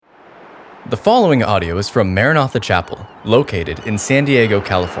The following audio is from Maranatha Chapel, located in San Diego,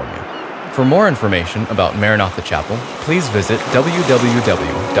 California. For more information about Maranatha Chapel, please visit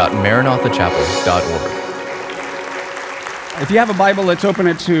www.maranathachapel.org. If you have a Bible, let's open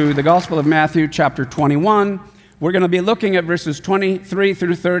it to the Gospel of Matthew, chapter 21. We're going to be looking at verses 23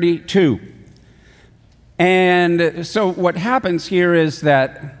 through 32. And so what happens here is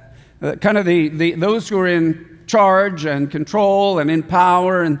that those who are in charge and control and in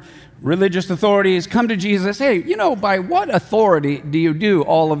power and religious authorities come to Jesus, hey, by what authority do you do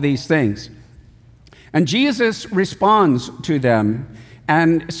all of these things? And Jesus responds to them.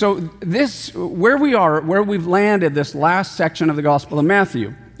 And so where we've landed this last section of the Gospel of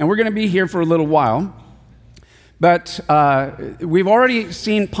Matthew, and we're going to be here for a little while, but we've already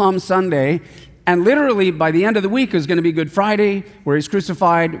seen Palm Sunday, and literally by the end of the week is going to be Good Friday, where he's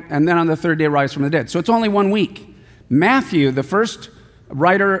crucified, and then on the third day rise from the dead. So it's only 1 week. Matthew, the first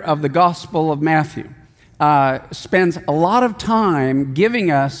writer of the Gospel of Matthew, spends a lot of time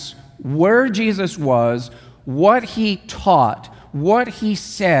giving us where Jesus was, what he taught, what he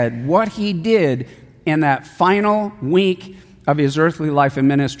said, what he did in that final week of his earthly life and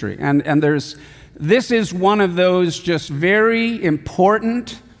ministry. And this is one of those just very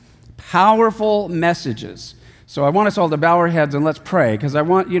important, powerful messages. So I want us all to bow our heads and let's pray, because I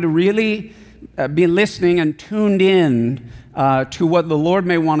want you to really be listening and tuned in to what the Lord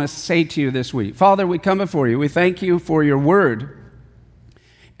may want to say to you this week. Father, we come before you. We thank you for your word.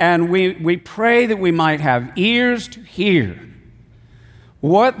 And we pray that we might have ears to hear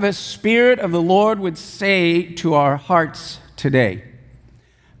what the Spirit of the Lord would say to our hearts today.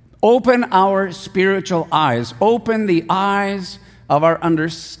 Open our spiritual eyes. Open the eyes of our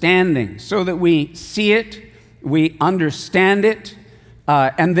understanding so that we see it, we understand it,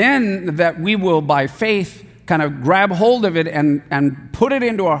 and then that we will, by faith, kind of grab hold of it and put it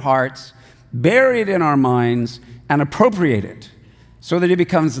into our hearts, bury it in our minds, and appropriate it so that it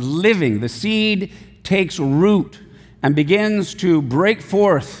becomes living. The seed takes root and begins to break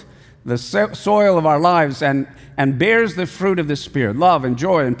forth the soil of our lives and bears the fruit of the Spirit, love and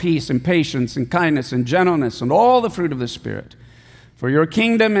joy and peace and patience and kindness and gentleness and all the fruit of the Spirit. For your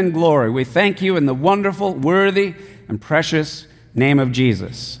kingdom and glory, we thank you in the wonderful, worthy, and precious name of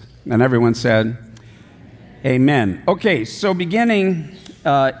Jesus. And everyone said, Amen. Okay, so beginning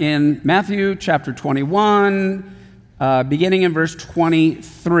in Matthew chapter 21, beginning in verse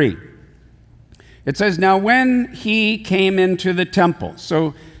 23. It says, now when he came into the temple.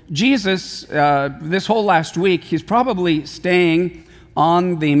 So Jesus, this whole last week, he's probably staying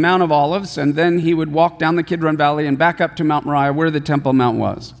on the Mount of Olives, and then he would walk down the Kidron Valley and back up to Mount Moriah, where the Temple Mount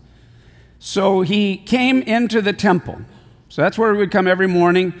was. So he came into the temple. So that's where he would come every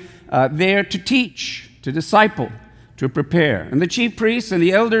morning, there to teach, to disciple, to prepare. And the chief priests and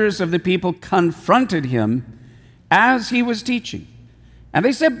the elders of the people confronted him as he was teaching. And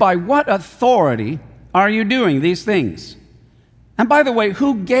they said, by what authority are you doing these things? And by the way,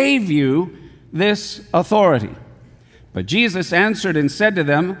 who gave you this authority? But Jesus answered and said to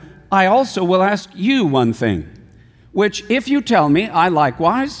them, I also will ask you one thing, which if you tell me, I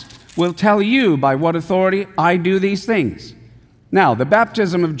likewise will tell you by what authority I do these things. Now, the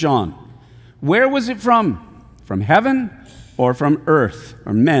baptism of John, where was it from? From heaven or from earth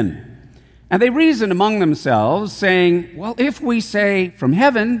or men? And they reasoned among themselves, saying, well, if we say from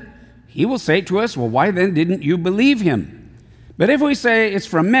heaven, he will say to us, well, why then didn't you believe him? But if we say it's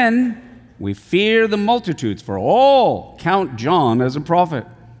from men, we fear the multitudes, for all count John as a prophet.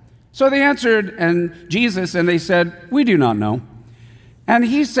 So they answered Jesus, and they said, we do not know. And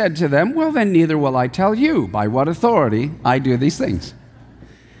he said to them, well, then neither will I tell you by what authority I do these things.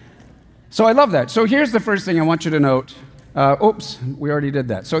 So I love that. So here's the first thing I want you to note. We already did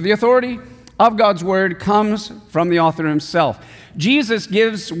that. So the authority of God's word comes from the author himself. Jesus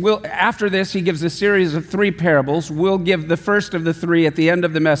after this, he gives a series of 3 parables. We'll give the first of the 3 at the end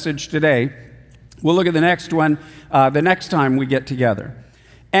of the message today. We'll look at the next one the next time we get together.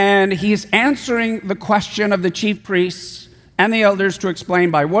 And he's answering the question of the chief priests and the elders to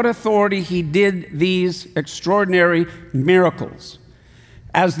explain by what authority he did these extraordinary miracles.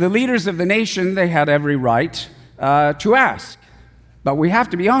 As the leaders of the nation, they had every right to ask. But we have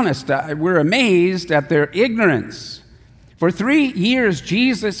to be honest, we're amazed at their ignorance. For 3 years,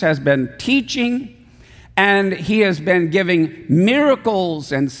 Jesus has been teaching, and he has been giving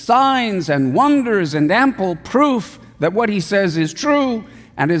miracles and signs and wonders and ample proof that what he says is true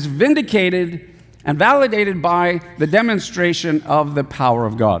and is vindicated and validated by the demonstration of the power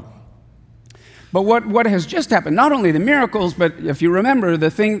of God. But what has just happened, not only the miracles, but if you remember,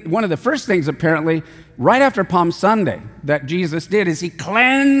 one of the first things apparently, right after Palm Sunday, that Jesus did is he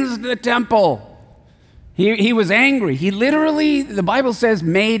cleansed the temple. He was angry. He literally, the Bible says,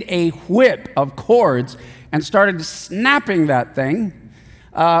 made a whip of cords and started snapping that thing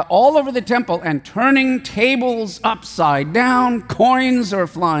all over the temple and turning tables upside down. Coins are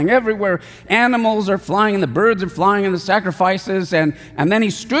flying everywhere. Animals are flying, and the birds are flying in the sacrifices. And then he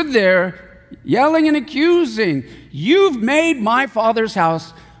stood there yelling and accusing, "You've made my Father's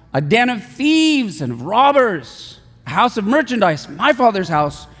house a den of thieves and robbers, a house of merchandise. My Father's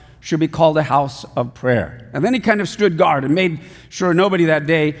house should be called a house of prayer." And then he kind of stood guard and made sure nobody that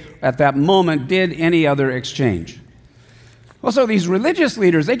day, at that moment, did any other exchange. Well, so these religious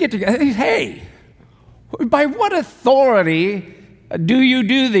leaders, they get together, hey, by what authority do you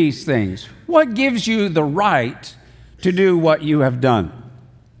do these things? What gives you the right to do what you have done?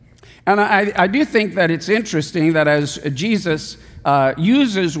 And I do think that it's interesting that as Jesus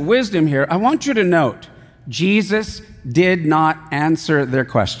uses wisdom here, I want you to note, Jesus did not answer their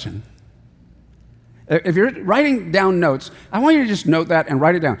question. If you're writing down notes, I want you to just note that and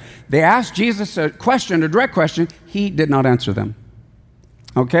write it down. They asked Jesus a question, a direct question. He did not answer them.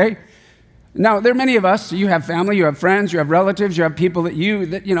 Okay? Now, there are many of us. You have family, you have friends, you have relatives, you have people that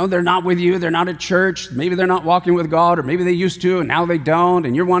they're not with you, they're not at church, maybe they're not walking with God, or maybe they used to and now they don't,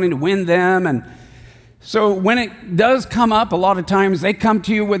 and you're wanting to win them. And so when it does come up, a lot of times they come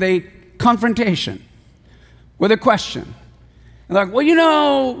to you with a confrontation, with a question. They're like,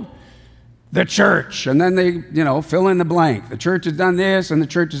 well, the church, and then they, fill in the blank. The church has done this and the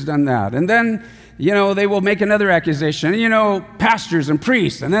church has done that. And then, they will make another accusation, pastors and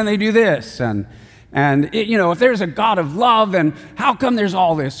priests, and then they do this. And if there's a God of love, then how come there's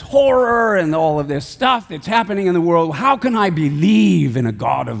all this horror and all of this stuff that's happening in the world? How can I believe in a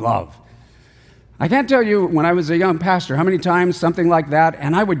God of love? I can't tell you when I was a young pastor how many times something like that,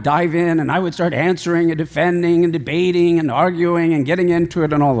 and I would dive in and I would start answering and defending and debating and arguing and getting into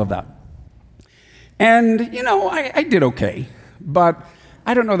it and all of that. And, I did okay, but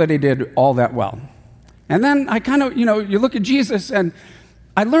I don't know that I did all that well. And then I kind of, you look at Jesus, and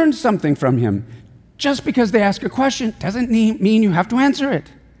I learned something from him. Just because they ask a question doesn't mean you have to answer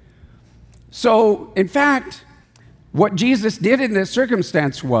it. So, in fact, what Jesus did in this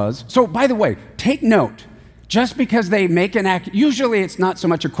circumstance was, so by the way, take note, just because they make usually it's not so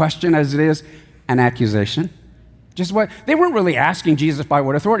much a question as it is an accusation. They weren't really asking Jesus by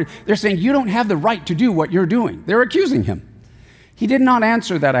what authority. They're saying, you don't have the right to do what you're doing. They're accusing him. He did not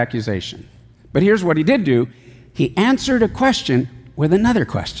answer that accusation. But here's what he did do. He answered a question with another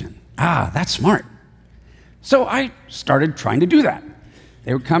question. That's smart. So I started trying to do that.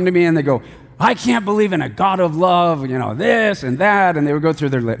 They would come to me and they go, I can't believe in a God of love, this and that, and they would go through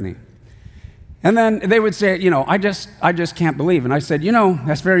their litany. And then they would say, I just can't believe. And I said,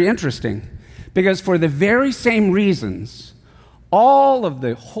 that's very interesting. Because for the very same reasons, all of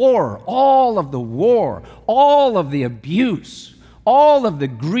the horror, all of the war, all of the abuse, all of the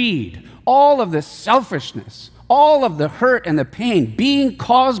greed, all of the selfishness, all of the hurt and the pain being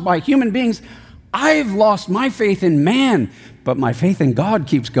caused by human beings, I've lost my faith in man, but my faith in God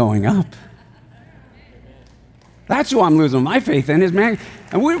keeps going up. That's who I'm losing my faith in, is man.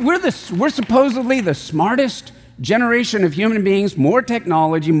 And we're supposedly the smartest generation of human beings, more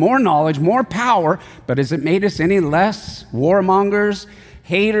technology, more knowledge, more power, but has it made us any less warmongers,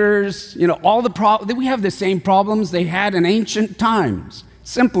 haters? We have the same problems they had in ancient times,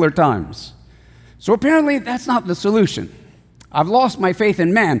 simpler times. So apparently that's not the solution. I've lost my faith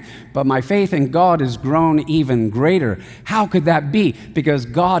in man, but my faith in God has grown even greater. How could that be? Because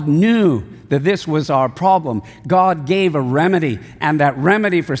God knew that this was our problem. God gave a remedy, and that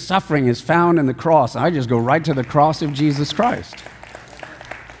remedy for suffering is found in the cross. I just go right to the cross of Jesus Christ.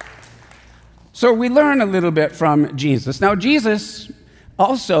 So we learn a little bit from Jesus. Now, Jesus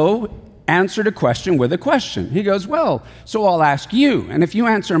also answered a question with a question. He goes, well, so I'll ask you, and if you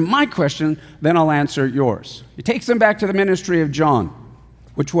answer my question, then I'll answer yours. He takes them back to the ministry of John,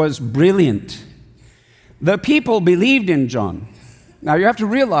 which was brilliant. The people believed in John. Now, you have to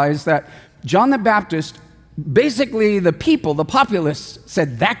realize that John the Baptist, basically the people, the populace,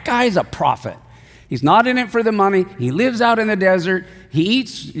 said, that guy's a prophet. He's not in it for the money. He lives out in the desert. He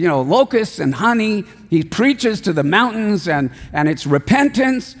eats, locusts and honey. He preaches to the mountains, and it's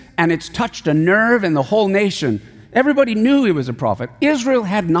repentance, and it's touched a nerve in the whole nation. Everybody knew he was a prophet. Israel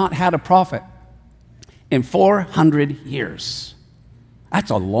had not had a prophet in 400 years.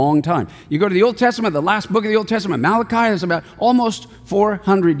 That's a long time. You go to the Old Testament, the last book of the Old Testament, Malachi, is about almost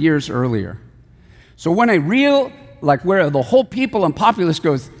 400 years earlier. So when where the whole people and populace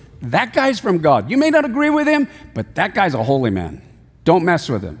goes, that guy's from God. You may not agree with him, but that guy's a holy man. Don't mess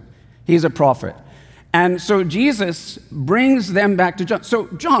with him. He's a prophet. And so Jesus brings them back to John. So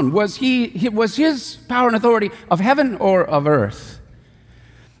John, was his power and authority of heaven or of earth?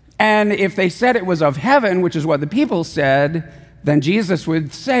 And if they said it was of heaven, which is what the people said, then Jesus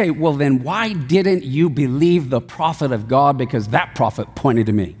would say, well, then why didn't you believe the prophet of God? Because that prophet pointed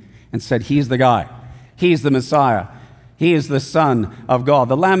to me and said, he's the guy. He's the Messiah. He is the Son of God,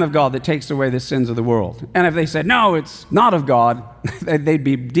 the Lamb of God that takes away the sins of the world. And if they said, no, it's not of God, they'd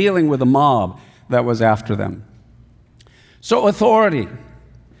be dealing with a mob that was after them. So authority.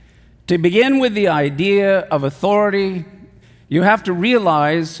 To begin with the idea of authority, you have to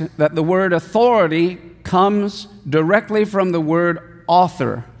realize that the word authority comes directly from the word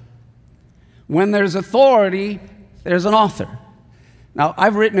author. When there's authority, there's an author. Now,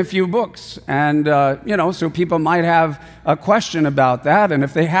 I've written a few books, and, so people might have a question about that. And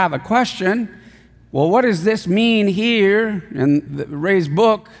if they have a question, well, what does this mean here in Ray's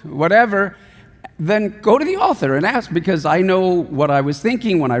book, whatever, then go to the author and ask, because I know what I was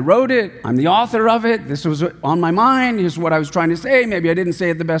thinking when I wrote it. I'm the author of it. This was on my mind. Here's what I was trying to say. Maybe I didn't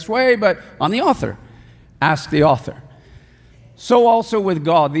say it the best way, but I'm the author. Ask the author. So also with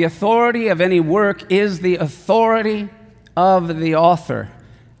God, the authority of any work is the authority of the author.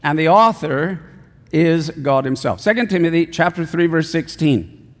 And the author is God himself. 2 Timothy chapter 3, verse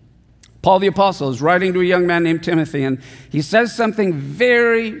 16. Paul the Apostle is writing to a young man named Timothy, and he says something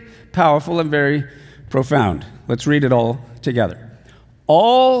very powerful and very profound. Let's read it all together.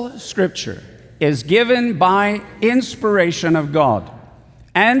 All Scripture is given by inspiration of God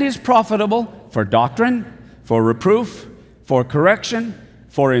and is profitable for doctrine, for reproof, for correction,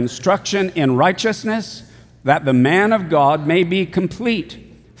 for instruction in righteousness, that the man of God may be complete,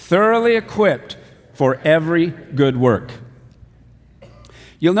 thoroughly equipped for every good work.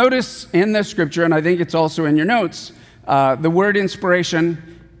 You'll notice in the Scripture, and I think it's also in your notes, the word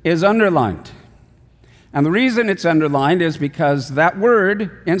inspiration is underlined. And the reason it's underlined is because that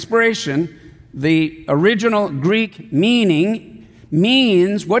word, inspiration, the original Greek meaning,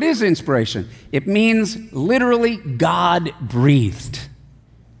 means, what is inspiration? It means literally God-breathed.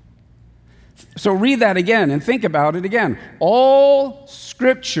 So read that again and think about it again. All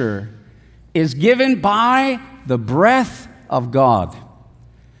Scripture is given by the breath of God.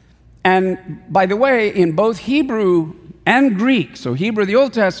 And by the way, in both Hebrew and Greek, so Hebrew, the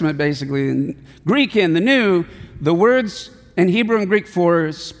Old Testament basically, and Greek in the New, the words in Hebrew and Greek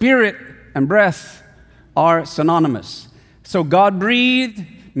for spirit and breath are synonymous. So God-breathed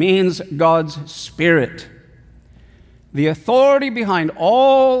means God's Spirit. The authority behind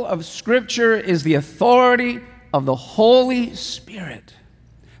all of Scripture is the authority of the Holy Spirit.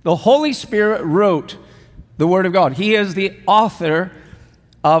 The Holy Spirit wrote the Word of God. He is the author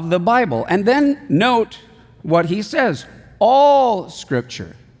of the Bible. And then note what he says. All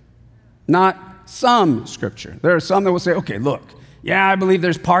Scripture, not some Scripture. There are some that will say, okay, look, yeah, I believe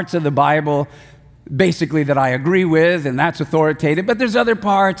there's parts of the Bible basically that I agree with, and that's authoritative, but there's other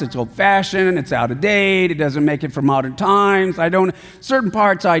parts, it's old-fashioned, it's out of date, it doesn't make it for modern times, certain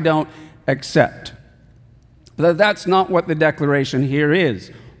parts I don't accept. But that's not what the declaration here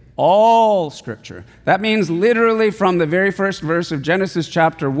is. All Scripture. That means literally from the very first verse of Genesis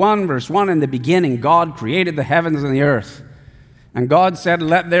chapter 1, verse 1, in the beginning, God created the heavens and the earth. And God said,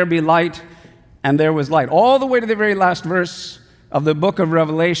 let there be light, and there was light. All the way to the very last verse of the book of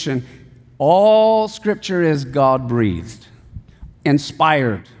Revelation, all Scripture is God-breathed,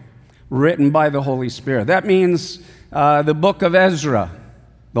 inspired, written by the Holy Spirit. That means the book of Ezra,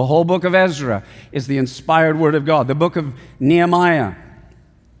 the whole book of Ezra is the inspired Word of God. The book of Nehemiah.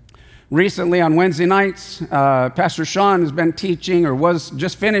 Recently on Wednesday nights, Pastor Sean has been teaching, or was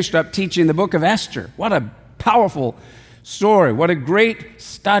just finished up teaching the book of Esther. What a powerful story. What a great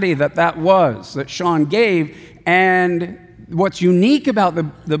study that was, that Sean gave. And what's unique about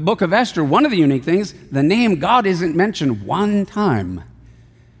the book of Esther, one of the unique things, the name God isn't mentioned one time.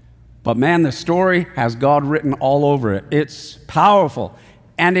 But man, the story has God written all over it. It's powerful,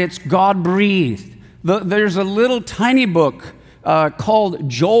 and it's God-breathed. There's a little tiny book called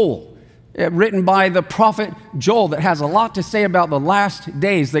Joel, written by the prophet Joel, that has a lot to say about the last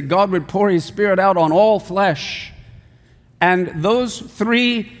days, that God would pour his Spirit out on all flesh. And those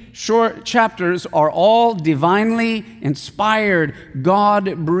 3 short chapters are all divinely inspired,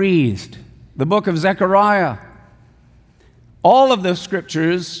 God-breathed. The book of Zechariah. All of the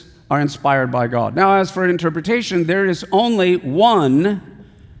Scriptures are inspired by God. Now, as for interpretation, there is only one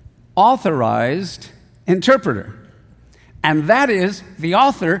authorized interpreter. And that is the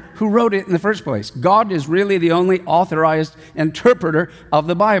author who wrote it in the first place. God is really the only authorized interpreter of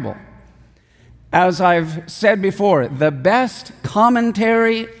the Bible. As I've said before, the best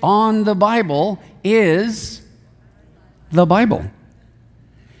commentary on the Bible is the Bible.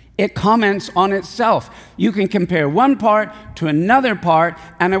 It comments on itself. You can compare one part to another part,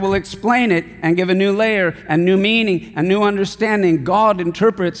 and it will explain it and give a new layer and new meaning and new understanding. God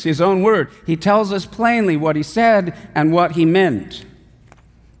interprets his own word. He tells us plainly what he said and what he meant.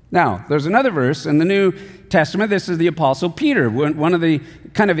 Now, there's another verse in the New Testament. This is the Apostle Peter, one of the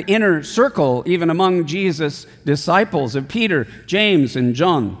kind of inner circle, even among Jesus' disciples of Peter, James, and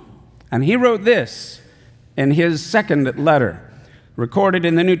John. And he wrote this in his second letter, recorded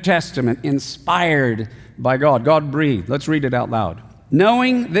in the New Testament, inspired by God. God breathed. Let's read it out loud.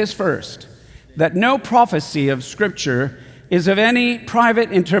 Knowing this first, that no prophecy of Scripture is of any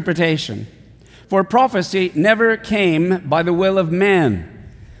private interpretation. For prophecy never came by the will of man,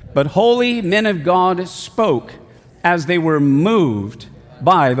 but holy men of God spoke as they were moved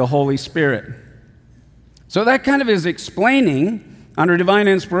by the Holy Spirit. So that kind of is explaining, under divine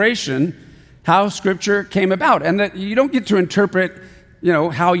inspiration, how Scripture came about, and that you don't get to interpret,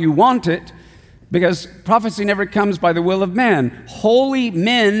 how you want it, because prophecy never comes by the will of man. Holy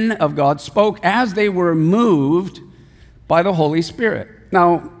men of God spoke as they were moved by the Holy Spirit.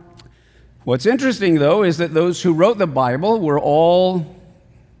 Now, what's interesting, though, is that those who wrote the Bible were all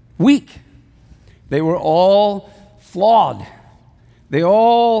weak. They were all flawed. They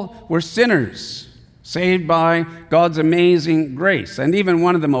all were sinners, saved by God's amazing grace. And even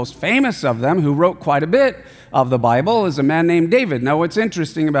one of the most famous of them, who wrote quite a bit of the Bible, is a man named David. Now, what's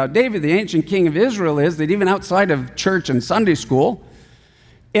interesting about David, the ancient king of Israel, is that even outside of church and Sunday school,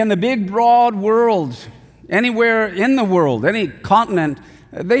 in the big, broad world, anywhere in the world, any continent,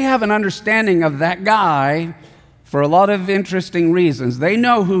 they have an understanding of that guy for a lot of interesting reasons. They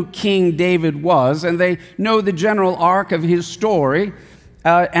know who King David was, and they know the general arc of his story,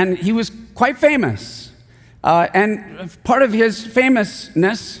 and he was quite famous. And part of his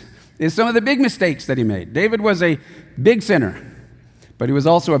famousness is some of the big mistakes that he made. David was a big sinner, but he was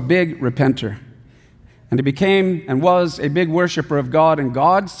also a big repenter. And he became and was a big worshiper of God. And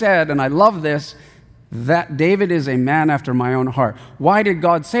God said, and I love this, that David is a man after my own heart. Why did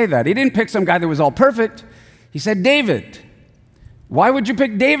God say that? He didn't pick some guy that was all perfect. He said, David. Why would you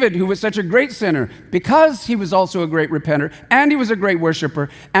pick David, who was such a great sinner? Because he was also a great repenter, and he was a great worshiper,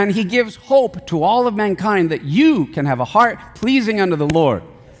 and he gives hope to all of mankind that you can have a heart pleasing unto the Lord.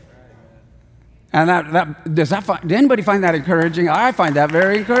 And does anybody find that encouraging? I find that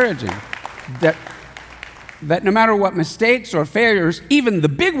very encouraging. That no matter what mistakes or failures, even the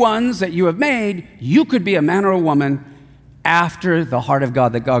big ones that you have made, you could be a man or a woman after the heart of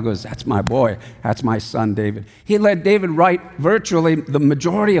God, that God goes, that's my boy, that's my son David. He let David write virtually the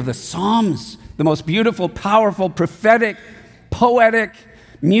majority of the Psalms, the most beautiful, powerful, prophetic, poetic,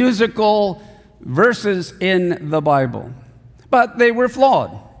 musical verses in the Bible. But they were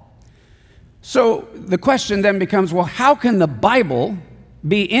flawed. So the question then becomes, well, how can the Bible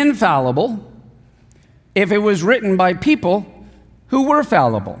be infallible if it was written by people who were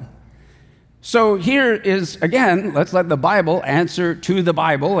fallible? So here is, again, let's let the Bible answer to the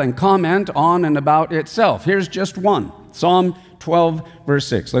Bible and comment on and about itself. Here's just one. Psalm 12, verse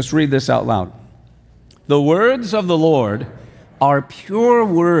 6. Let's read this out loud. The words of the Lord are pure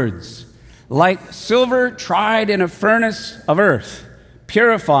words, like silver tried in a furnace of earth,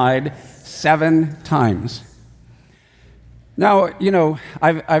 purified 7 times. Now,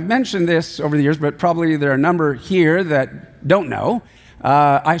 I've mentioned this over the years, but probably there are a number here that don't know.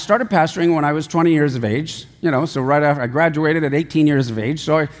 I started pastoring when I was 20 years of age, so right after I graduated at 18 years of age.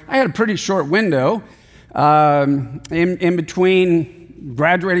 So I had a pretty short window in between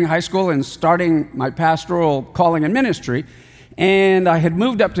graduating high school and starting my pastoral calling and ministry. And I had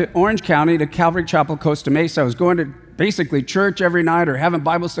moved up to Orange County to Calvary Chapel, Costa Mesa. I was going to basically church every night or having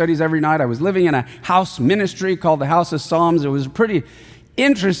Bible studies every night. I was living in a house ministry called the House of Psalms. It was a pretty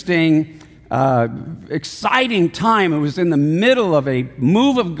interesting, exciting time. It was in the middle of a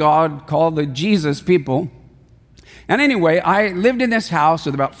move of God called the Jesus People. And anyway, I lived in this house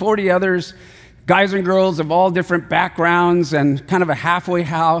with about 40 others, guys and girls of all different backgrounds, and kind of a halfway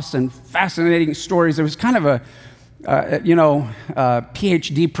house and fascinating stories. It was kind of a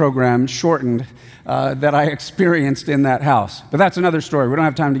PhD program shortened that I experienced in that house. But that's another story. We don't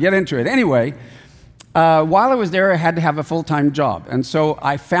have time to get into it. Anyway, while I was there, I had to have a full-time job. And so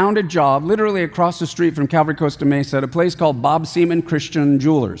I found a job literally across the street from Calvary Costa Mesa at a place called Bob Seaman Christian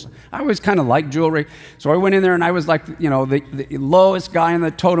Jewelers. I always kind of liked jewelry. So I went in there and I was like, the lowest guy on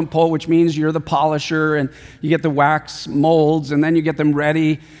the totem pole, which means you're the polisher and you get the wax molds and then you get them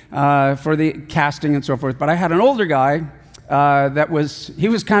ready for the casting and so forth. But I had an older guy he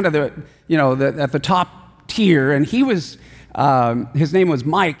was kind of at the top tier, and he was, his name was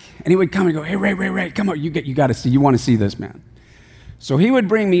Mike, and he would come and go, "Hey, Ray, come on, you got to see, you want to see this, man." So he would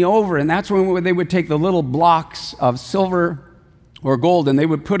bring me over, and that's when they would take the little blocks of silver or gold, and they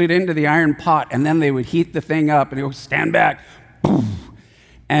would put it into the iron pot, and then they would heat the thing up, and he would stand back, poof,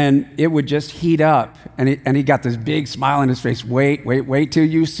 and it would just heat up, and he got this big smile on his face. Wait till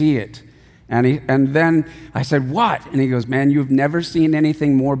you see it. And then I said, "What?" And he goes, "Man, you've never seen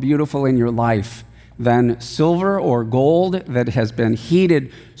anything more beautiful in your life than silver or gold that has been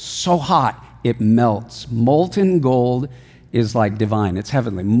heated so hot it melts. Molten gold is like divine. It's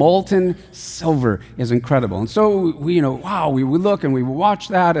heavenly. Molten silver is incredible." And so we would look and we would watch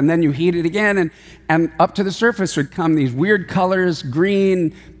that, and then you heat it again, and up to the surface would come these weird colors,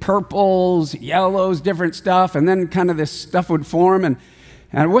 green, purples, yellows, different stuff, and then kind of this stuff would form, and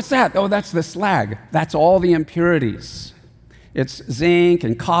what's that? Oh, that's the slag. That's all the impurities. It's zinc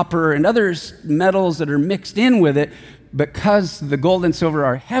and copper and other metals that are mixed in with it. Because the gold and silver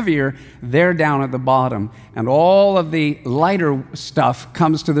are heavier, they're down at the bottom. And all of the lighter stuff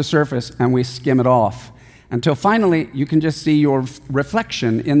comes to the surface, and we skim it off. Until finally, you can just see your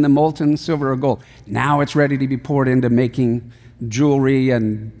reflection in the molten silver or gold. Now it's ready to be poured into making jewelry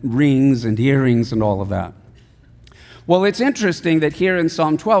and rings and earrings and all of that. Well, it's interesting that here in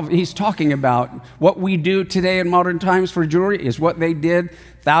Psalm 12, he's talking about what we do today in modern times for jewelry is what they did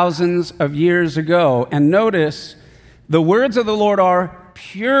thousands of years ago. And notice, the words of the Lord are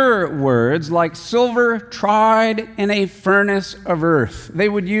pure words, like silver tried in a furnace of earth. They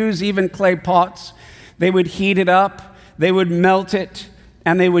would use even clay pots. They would heat it up. They would melt it.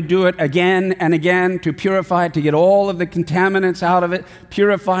 And they would do it again and again to purify it, to get all of the contaminants out of it,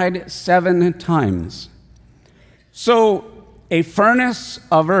 purified 7 times. So a furnace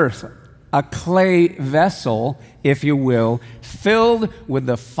of earth, a clay vessel, if you will, filled with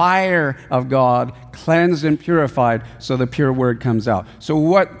the fire of God, cleansed and purified, so the pure word comes out. So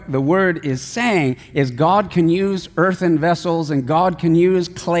what the word is saying is God can use earthen vessels and God can use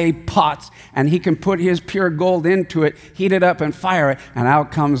clay pots, and he can put his pure gold into it, heat it up and fire it, and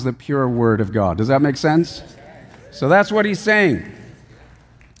out comes the pure word of God. Does that make sense? So that's what he's saying.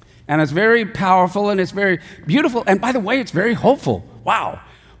 And it's very powerful and it's very beautiful. And by the way, it's very hopeful. Wow.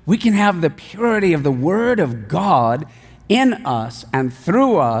 We can have the purity of the Word of God in us and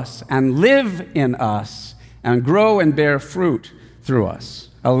through us and live in us and grow and bear fruit through us.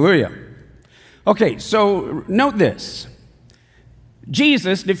 Hallelujah. Okay, so note this.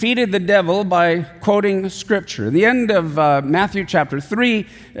 Jesus defeated the devil by quoting Scripture. At the end of Matthew chapter 3,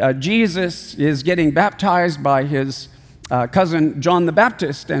 Jesus is getting baptized by his cousin John the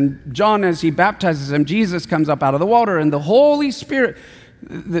Baptist. And John, as he baptizes him, Jesus comes up out of the water, and the Holy Spirit,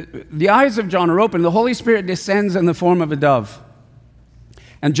 the eyes of John are open. The Holy Spirit descends in the form of a dove.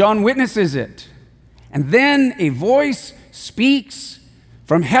 And John witnesses it. And then a voice speaks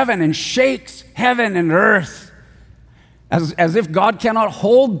from heaven and shakes heaven and earth, as if God cannot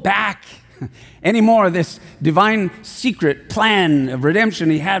hold back anymore this divine secret plan of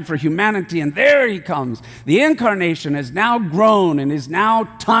redemption he had for humanity. And there he comes. The incarnation has now grown and is now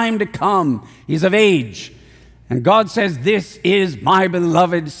time to come. He's of age. And God says, "This is my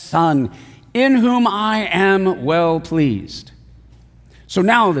beloved Son, in whom I am well pleased." So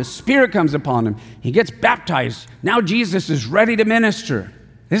now the Spirit comes upon him. He gets baptized. Now Jesus is ready to minister.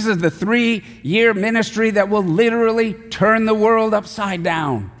 This is the 3-year ministry that will literally turn the world upside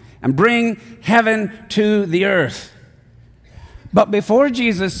down and bring heaven to the earth. But before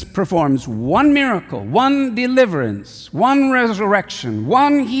Jesus performs one miracle, one deliverance, one resurrection,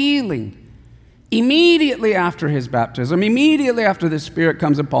 one healing, immediately after his baptism, immediately after the Spirit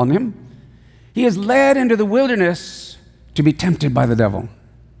comes upon him, he is led into the wilderness to be tempted by the devil.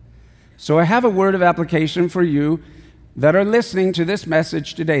 So I have a word of application for you that are listening to this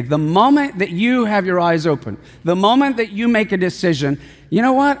message today. The moment that you have your eyes open, the moment that you make a decision, you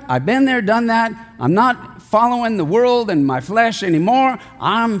know what? I've been there, done that. I'm not following the world and my flesh anymore.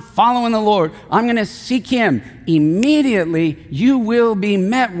 I'm following the Lord. I'm going to seek him. Immediately, you will be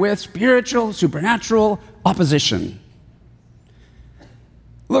met with spiritual, supernatural opposition.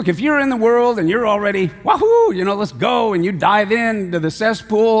 Look, if you're in the world and you're already, wahoo, let's go, and you dive into the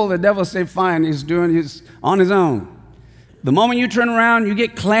cesspool, the devil say, fine, he's on his own. The moment you turn around, you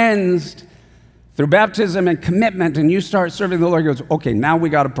get cleansed through baptism and commitment, and you start serving the Lord, he goes, okay, now we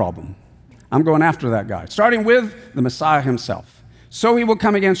got a problem. I'm going after that guy, starting with the Messiah himself. So he will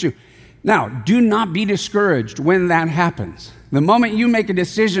come against you. Now, do not be discouraged when that happens. The moment you make a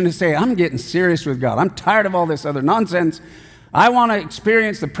decision to say, I'm getting serious with God, I'm tired of all this other nonsense, I want to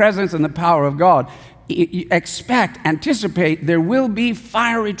experience the presence and the power of God, anticipate there will be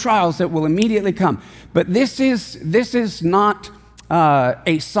fiery trials that will immediately come. But this is not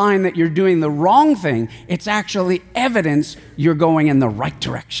a sign that you're doing the wrong thing. It's actually evidence you're going in the right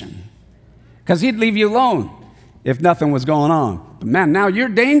direction. Because he'd leave you alone if nothing was going on. But man, now you're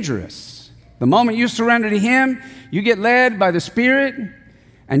dangerous. The moment you surrender to him, you get led by the Spirit,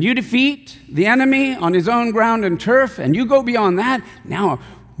 and you defeat the enemy on his own ground and turf, and you go beyond that. Now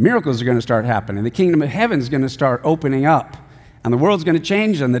miracles are going to start happening. The kingdom of heaven is going to start opening up, and the world's going to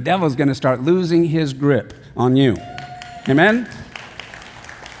change, and the devil's going to start losing his grip on you. Amen?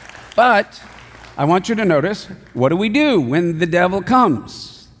 But I want you to notice, what do we do when the devil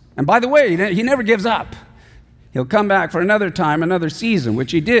comes? And by the way, he never gives up. He'll come back for another time, another season,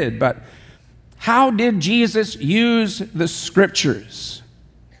 which he did. But how did Jesus use the scriptures?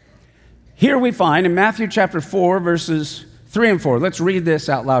 Here we find in Matthew chapter 4, verses 3 and 4. Let's read this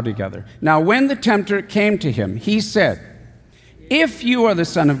out loud together. Now, when the tempter came to him, he said, "If you are the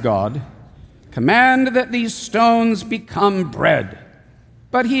Son of God, command that these stones become bread."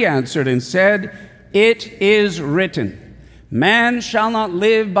 But he answered and said, "It is written, man shall not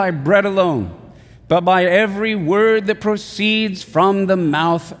live by bread alone, but by every word that proceeds from the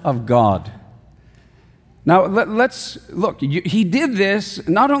mouth of God." Now, let's look. He did this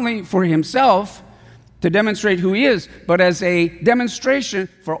not only for himself to demonstrate who he is, but as a demonstration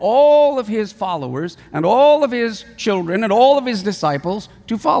for all of his followers and all of his children and all of his disciples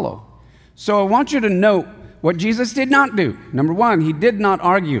to follow. So I want you to note what Jesus did not do. Number one, he did not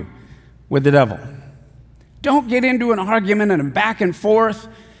argue with the devil. Don't get into an argument and a back and forth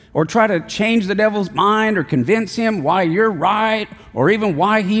or try to change the devil's mind or convince him why you're right or even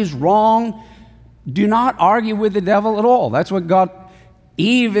why he's wrong. Do not argue with the devil at all. That's what got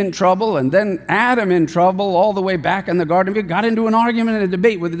Eve in trouble and then Adam in trouble all the way back in the garden. We got into an argument and a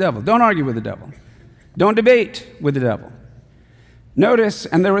debate with the devil. Don't argue with the devil. Don't debate with the devil. Notice,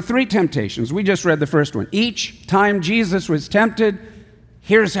 and there were 3 temptations. We just read the first one. Each time Jesus was tempted,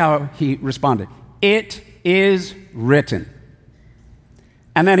 here's how he responded. It is written.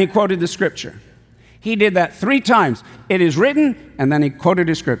 And then he quoted the scripture. He did that 3 times. It is written, and then he quoted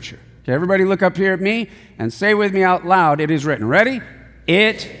the scripture. Okay, everybody look up here at me and say with me out loud, it is written. Ready?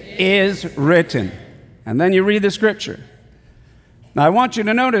 It is written. And then you read the scripture. Now I want you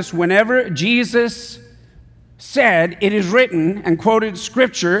to notice whenever Jesus said, it is written, and quoted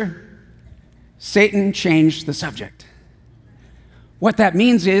scripture, Satan changed the subject. What that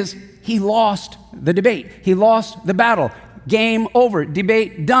means is he lost the debate. He lost the battle. Game over.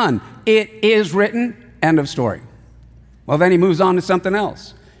 Debate done. It is written. End of story. Well, then he moves on to something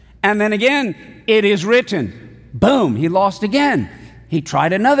else. And then again, it is written. Boom, he lost again. He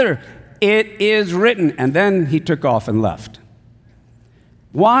tried another. It is written. And then he took off and left.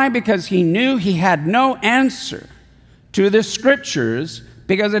 Why? Because he knew he had no answer to the scriptures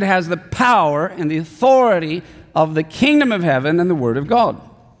because it has the power and the authority of the kingdom of heaven and the word of God.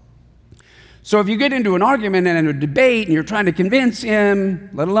 So if you get into an argument and a debate and you're trying to convince him,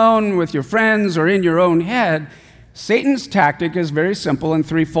 let alone with your friends or in your own head, Satan's tactic is very simple and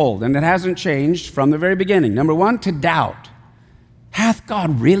threefold, and it hasn't changed from the very beginning. Number one, to doubt. Hath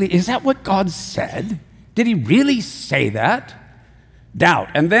God really, is that what God said? Did he really say that? Doubt.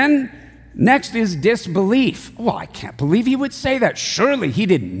 And then next is disbelief. Well, I can't believe he would say that. Surely he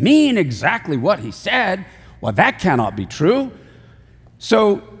didn't mean exactly what he said. Well, that cannot be true.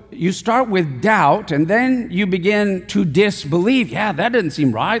 So you start with doubt, and then you begin to disbelieve. Yeah, that doesn't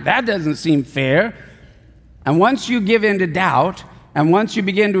seem right. That doesn't seem fair. And once you give in to doubt, and once you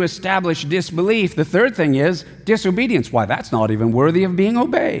begin to establish disbelief, the third thing is disobedience. Why, that's not even worthy of being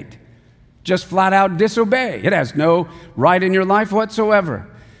obeyed. Just flat out disobey. It has no right in your life whatsoever.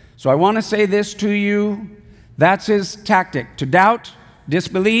 So I want to say this to you. That's his tactic, to doubt,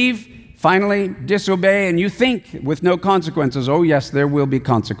 disbelieve, finally disobey, and you think with no consequences. Oh, yes, there will be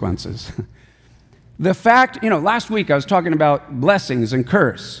consequences. The fact, last week I was talking about blessings and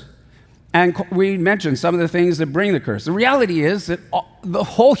curse. And we mentioned some of the things that bring the curse. The reality is that the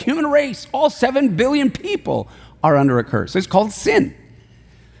whole human race, all 7 billion people, are under a curse. It's called sin.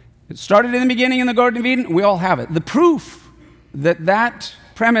 It started in the beginning in the Garden of Eden. We all have it. The proof that that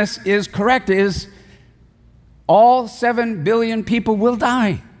premise is correct is all 7 billion people will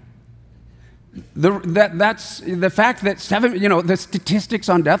die. That's the fact that the statistics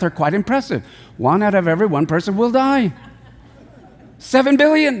on death are quite impressive. 1 out of every 1 person will die. 7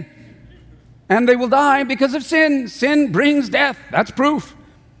 billion. And they will die because of sin. Sin brings death. That's proof.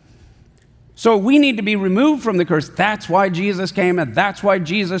 So we need to be removed from the curse. That's why Jesus came, and that's why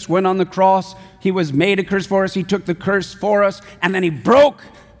Jesus went on the cross. He was made a curse for us. He took the curse for us, and then he broke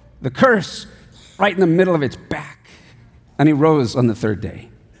the curse right in the middle of its back. And he rose on the 3rd day.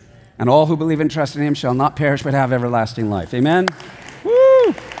 And all who believe and trust in him shall not perish but have everlasting life. Amen?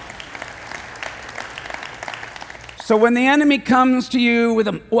 Woo! So when the enemy comes to you with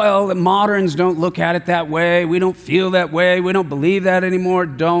the moderns don't look at it that way, we don't feel that way, we don't believe that anymore,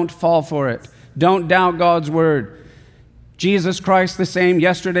 don't fall for it. Don't doubt God's word. Jesus Christ the same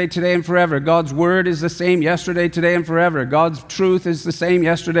yesterday, today, and forever. God's word is the same yesterday, today, and forever. God's truth is the same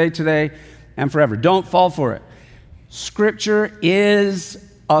yesterday, today, and forever. Don't fall for it. Scripture is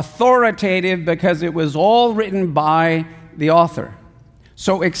authoritative because it was all written by the author.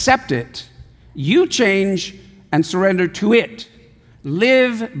 So accept it. You change and surrender to it.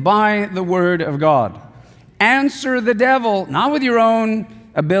 Live by the word of God. Answer the devil, not with your own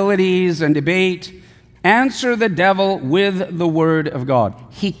abilities and debate. Answer the devil with the word of God.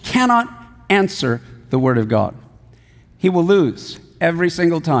 He cannot answer the word of God. He will lose every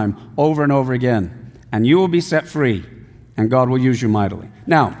single time, over and over again. And you will be set free, and God will use you mightily.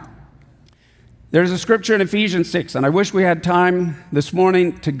 Now, there's a scripture in Ephesians 6, and I wish we had time this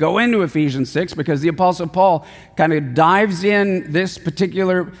morning to go into Ephesians 6 because the Apostle Paul kind of dives in this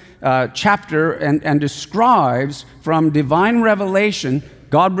particular chapter and describes from divine revelation,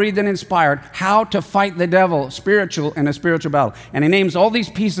 God-breathed and inspired, how to fight the devil in a spiritual battle. And he names all these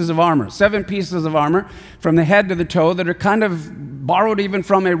pieces of armor, 7 pieces of armor from the head to the toe that are kind of borrowed even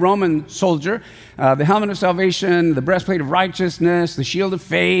from a Roman soldier. The helmet of salvation, the breastplate of righteousness, the shield of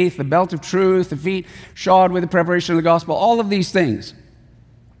faith, the belt of truth, the feet shod with the preparation of the gospel, all of these things.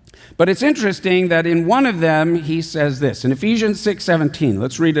 But it's interesting that in one of them he says this, in Ephesians 6:17,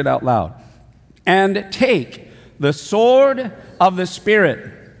 let's read it out loud. And take the sword of the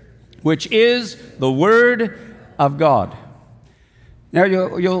Spirit, which is the word of God. Now,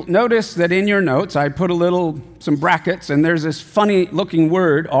 you'll notice that in your notes, I put some brackets, and there's this funny-looking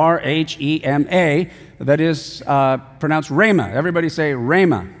word, R-H-E-M-A, that is pronounced rhema. Everybody say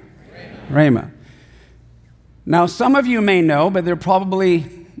rhema. Rhema. Now, some of you may know, but there are probably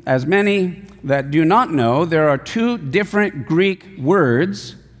as many that do not know, there are 2 different Greek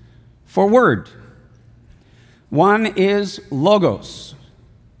words for word. One is logos,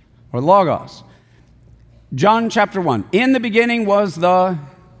 or logos. John chapter 1, in the beginning was the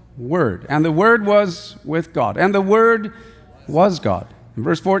Word, and the Word was with God, and the Word was God. In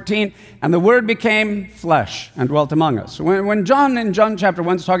verse 14, and the Word became flesh and dwelt among us. When John in John chapter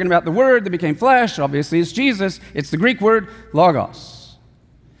 1 is talking about the Word that became flesh, obviously it's Jesus, it's the Greek word logos.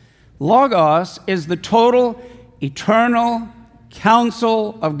 Logos is the total, eternal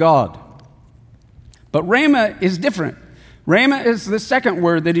counsel of God. But rhema is different. Rhema is the second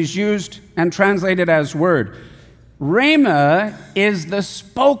word that is used and translated as word. Rhema is the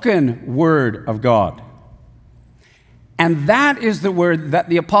spoken word of God. And that is the word that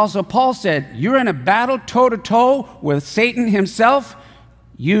the Apostle Paul said, you're in a battle toe-to-toe with Satan himself,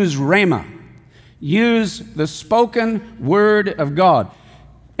 use rhema. Use the spoken word of God.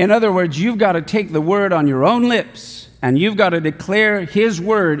 In other words, you've got to take the word on your own lips, and you've got to declare his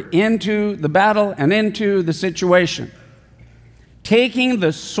word into the battle and into the situation. Taking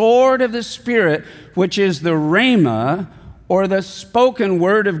the sword of the Spirit, which is the rhema, or the spoken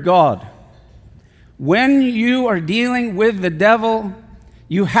word of God. When you are dealing with the devil,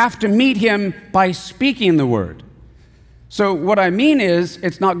 you have to meet him by speaking the word. So what I mean is,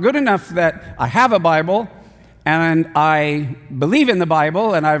 it's not good enough that I have a Bible, and I believe in the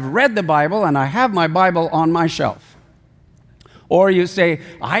Bible, and I've read the Bible, and I have my Bible on my shelf. Or you say,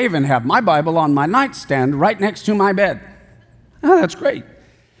 I even have my Bible on my nightstand right next to my bed. Oh, that's great.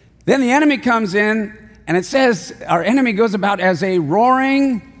 Then the enemy comes in, and it says our enemy goes about as a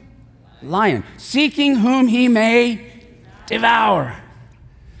roaring lion, seeking whom he may devour.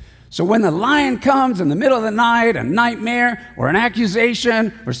 So when the lion comes in the middle of the night, a nightmare or an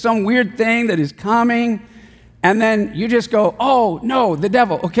accusation or some weird thing that is coming, and then you just go, oh, no, the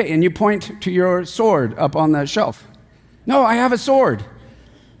devil. Okay, and you point to your sword up on the shelf. No, I have a sword.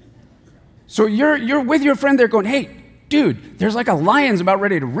 So you're with your friend there going, hey, dude, there's like a lion's about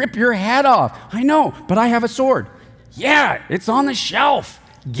ready to rip your head off. I know, but I have a sword. Yeah, it's on the shelf.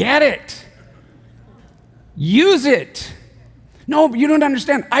 Get it. Use it. No, you don't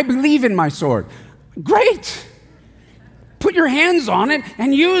understand. I believe in my sword. Great. put your hands on it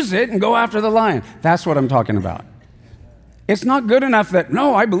and use it and go after the lion. That's what I'm talking about. It's not good enough that,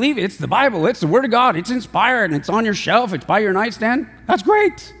 no, I believe it. It's the Bible. It's the Word of God. It's inspired and it's on your shelf. It's by your nightstand. That's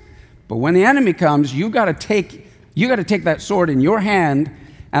great. But when the enemy comes, you got to take that sword in your hand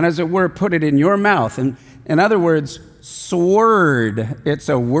and, as it were, put it in your mouth. And in other words, sword. It's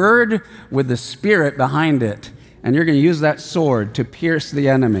a word with the Spirit behind it. And you're going to use that sword to pierce the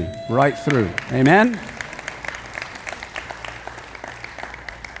enemy right through. Amen?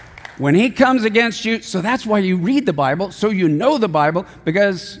 When he comes against you, so that's why you read the Bible, so you know the Bible,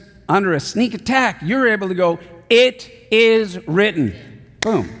 because under a sneak attack, you're able to go, it is written.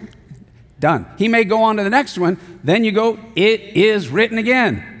 Boom. Done. He may go on to the next one, then you go, it is written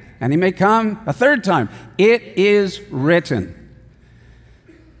again. And he may come a third time, it is written.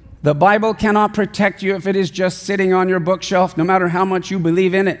 The Bible cannot protect you if it is just sitting on your bookshelf, no matter how much you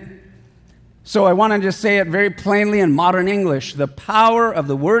believe in it. So I want to just say it very plainly in modern English. The power of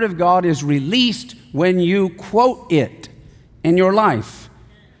the Word of God is released when you quote it in your life.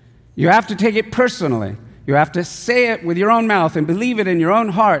 You have to take it personally. You have to say it with your own mouth and believe it in your own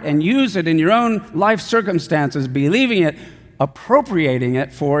heart and use it in your own life circumstances, believing it, appropriating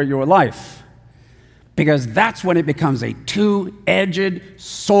it for your life. Because that's when it becomes a two-edged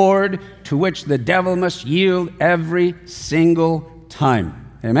sword to which the devil must yield every single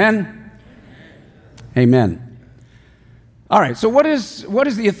time. Amen? Amen. All right, so what is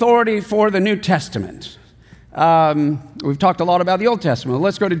the authority for the New Testament? We've talked a lot about the Old Testament.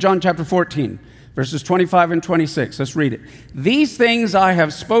 Let's go to John chapter 14, verses 25 and 26. Let's read it. These things I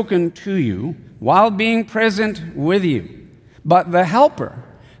have spoken to you while being present with you. But the Helper,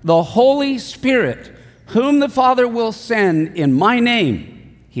 the Holy Spirit, whom the Father will send in my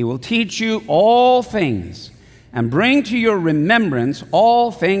name, he will teach you all things and bring to your remembrance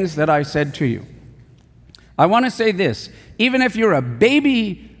all things that I said to you. I want to say this, even if you're a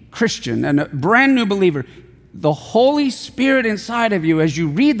baby Christian and a brand new believer, the Holy Spirit inside of you, as you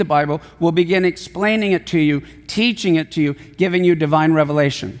read the Bible, will begin explaining it to you, teaching it to you, giving you divine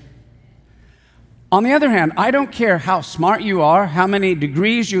revelation. On the other hand, I don't care how smart you are, how many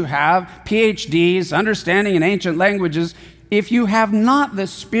degrees you have, PhDs, understanding in ancient languages. If you have not the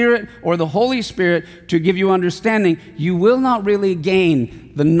Spirit or the Holy Spirit to give you understanding, you will not really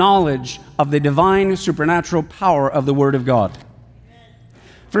gain the knowledge of the divine supernatural power of the Word of God.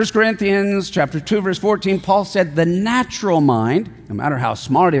 1 Corinthians chapter 2, verse 14, Paul said, the natural mind, no matter how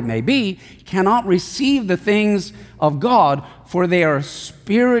smart it may be, cannot receive the things of God, for they are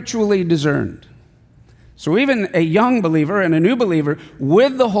spiritually discerned. So even a young believer and a new believer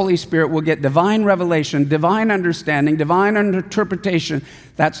with the Holy Spirit will get divine revelation, divine understanding, divine interpretation.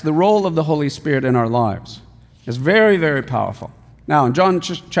 That's the role of the Holy Spirit in our lives. It's very, very powerful. Now, in John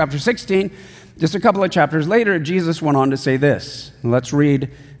chapter 16, just a couple of chapters later, Jesus went on to say this. Let's read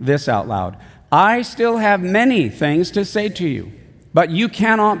this out loud. I still have many things to say to you, but you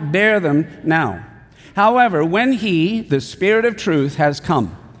cannot bear them now. However, when He, the Spirit of truth, has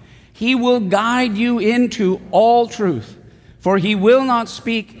come, He will guide you into all truth, for He will not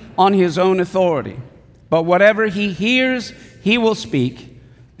speak on His own authority, but whatever He hears, He will speak,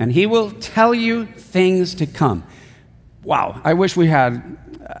 and He will tell you things to come. Wow, I wish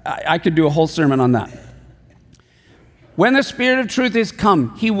I could do a whole sermon on that. When the Spirit of truth is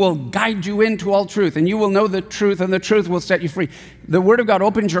come, He will guide you into all truth, and you will know the truth, and the truth will set you free. The Word of God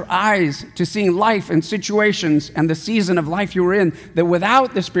opens your eyes to seeing life and situations and the season of life you were in, that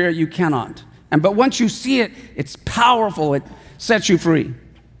without the Spirit you cannot. But once you see it, it's powerful. It sets you free.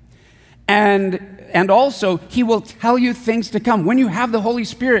 And also, He will tell you things to come. When you have the Holy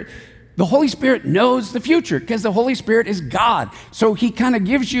Spirit knows the future because the Holy Spirit is God. So He kind of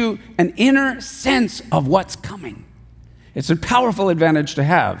gives you an inner sense of what's coming. It's a powerful advantage to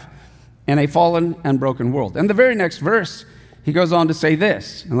have in a fallen and broken world. And the very next verse, He goes on to say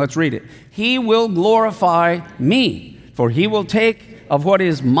this, and let's read it. He will glorify me, for He will take of what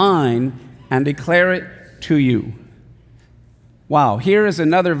is mine and declare it to you. Wow, here is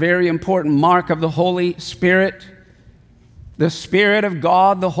another very important mark of the Holy Spirit. The Spirit of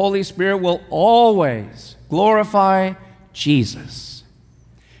God, the Holy Spirit, will always glorify Jesus.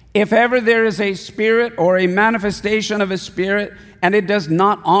 If ever there is a spirit or a manifestation of a spirit, and it does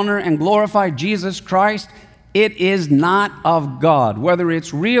not honor and glorify Jesus Christ, it is not of God. Whether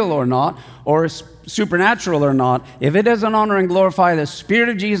it's real or not, or supernatural or not, if it doesn't honor and glorify the Spirit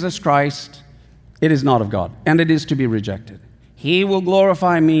of Jesus Christ, it is not of God, and it is to be rejected. He will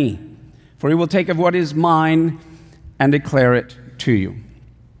glorify me, for He will take of what is mine and declare it to you.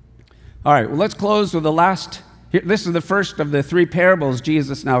 All right, well, let's close with the last. This is the first of the three parables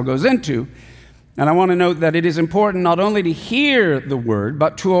Jesus now goes into. And I want to note that it is important not only to hear the word,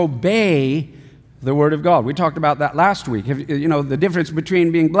 but to obey the word of God. We talked about that last week. You know, the difference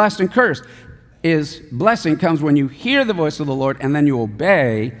between being blessed and cursed is blessing comes when you hear the voice of the Lord and then you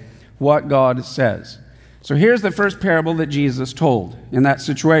obey what God says. So here's the first parable that Jesus told in that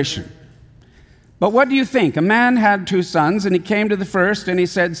situation. But what do you think? A man had 2 sons, and he came to the first, and he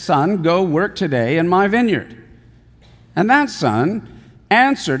said, "Son, go work today in my vineyard." And that son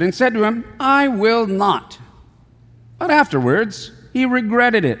answered and said to him, "I will not." But afterwards, he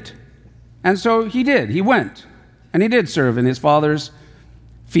regretted it. And so he did. He went, and he did serve in his father's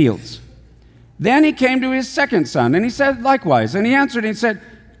fields. Then he came to his second son, and he said likewise. And he answered and said,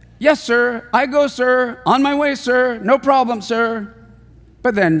 "Yes, sir, I go, sir. On my way, sir. No problem, sir."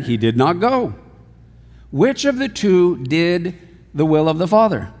 But then he did not go. Which of the 2 did the will of the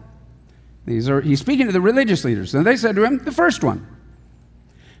Father? He's speaking to the religious leaders. And they said to him, "The first one."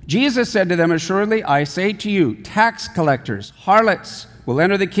 Jesus said to them, "Assuredly, I say to you, tax collectors, harlots, will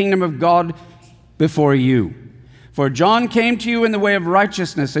enter the kingdom of God before you. For John came to you in the way of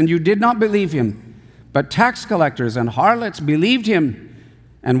righteousness, and you did not believe him. But tax collectors and harlots believed him.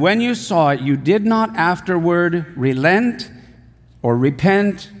 And when you saw it, you did not afterward relent or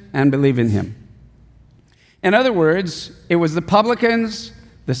repent and believe in him." In other words, it was the publicans,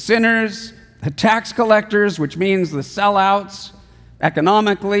 the sinners, the tax collectors, which means the sellouts,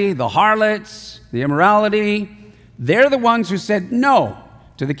 economically, the harlots, the immorality. They're the ones who said no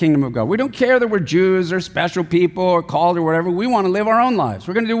to the kingdom of God. We don't care that we're Jews or special people or called or whatever. We want to live our own lives.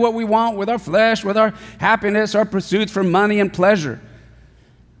 We're going to do what we want with our flesh, with our happiness, our pursuits for money and pleasure.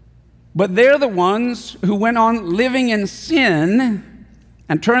 But they're the ones who went on living in sin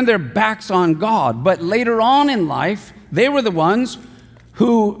and turned their backs on God. But later on in life, they were the ones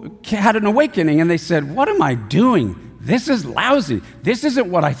who had an awakening, and they said, "What am I doing? This is lousy. This isn't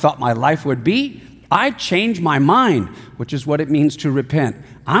what I thought my life would be. I changed my mind," which is what it means to repent.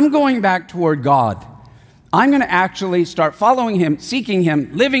 I'm going back toward God. I'm going to actually start following him, seeking him,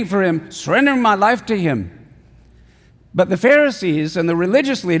 living for him, surrendering my life to him. But the Pharisees and the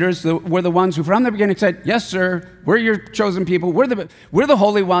religious leaders were the ones who from the beginning said, "Yes, sir, we're your chosen people. We're the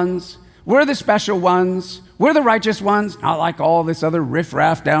holy ones. We're the special ones. We're the righteous ones, not like all this other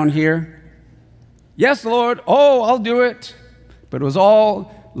riffraff down here. Yes, Lord. Oh, I'll do it." But it was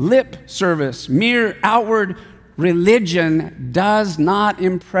all lip service. Mere outward religion does not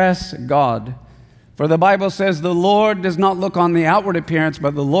impress God. For the Bible says the Lord does not look on the outward appearance,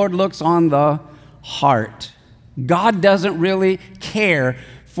 but the Lord looks on the heart. God doesn't really care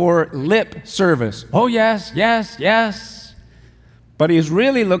for lip service. Oh, yes, yes, yes. But he's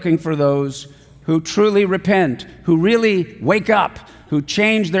really looking for those who truly repent, who really wake up, who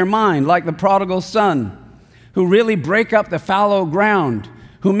change their mind, like the prodigal son, who really break up the fallow ground,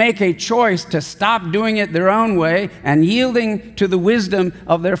 who make a choice to stop doing it their own way and yielding to the wisdom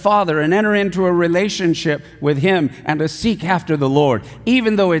of their Father and enter into a relationship with him and to seek after the Lord.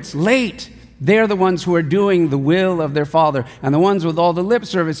 Even though it's late, they're the ones who are doing the will of their Father. And the ones with all the lip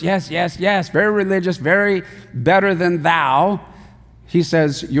service, yes, yes, yes, very religious, very better than thou, he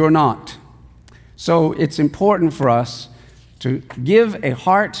says, you're not. So it's important for us to give a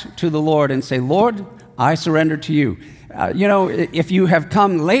heart to the Lord and say, "Lord, I surrender to you." If you have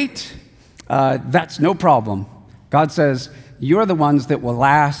come late, that's no problem. God says, you're the ones that will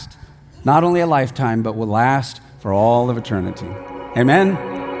last not only a lifetime, but will last for all of eternity. Amen?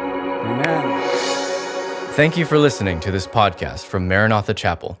 Amen. Thank you for listening to this podcast from Maranatha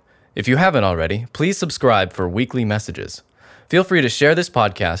Chapel. If you haven't already, please subscribe for weekly messages. Feel free to share this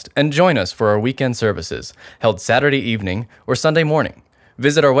podcast and join us for our weekend services, held Saturday evening or Sunday morning.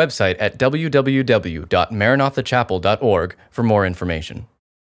 Visit our website at www.maranathachapel.org for more information.